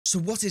So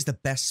what is the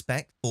best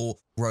spec for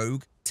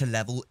Rogue to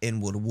level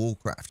in World of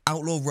Warcraft?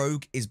 Outlaw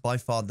Rogue is by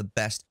far the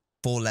best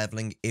for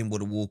leveling in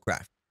World of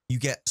Warcraft. You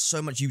get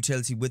so much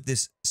utility with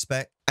this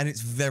spec, and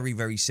it's very,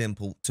 very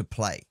simple to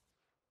play.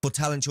 For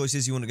talent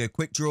choices, you want to go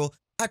Quick Draw,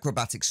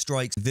 Acrobatic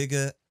Strikes,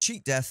 Vigor,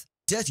 Cheat Death,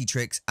 Dirty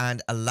Tricks,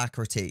 and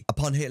Alacrity.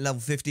 Upon hitting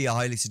level 50, I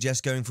highly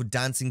suggest going for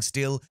Dancing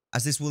Steel,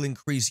 as this will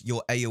increase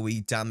your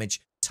AoE damage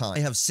time.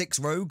 I have 6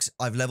 rogues,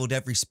 I've leveled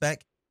every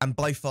spec, and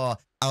by far,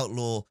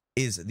 Outlaw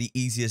is the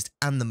easiest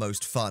and the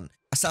most fun.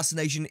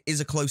 Assassination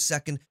is a close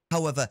second,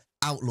 however,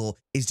 Outlaw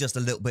is just a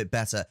little bit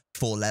better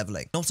for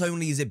leveling. Not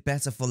only is it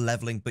better for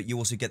leveling, but you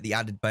also get the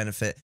added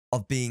benefit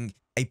of being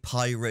a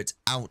pirate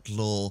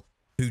outlaw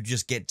who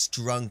just gets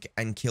drunk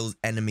and kills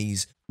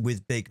enemies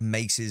with big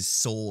maces,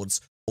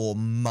 swords, or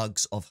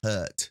mugs of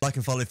hurt. Like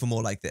and follow for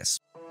more like this.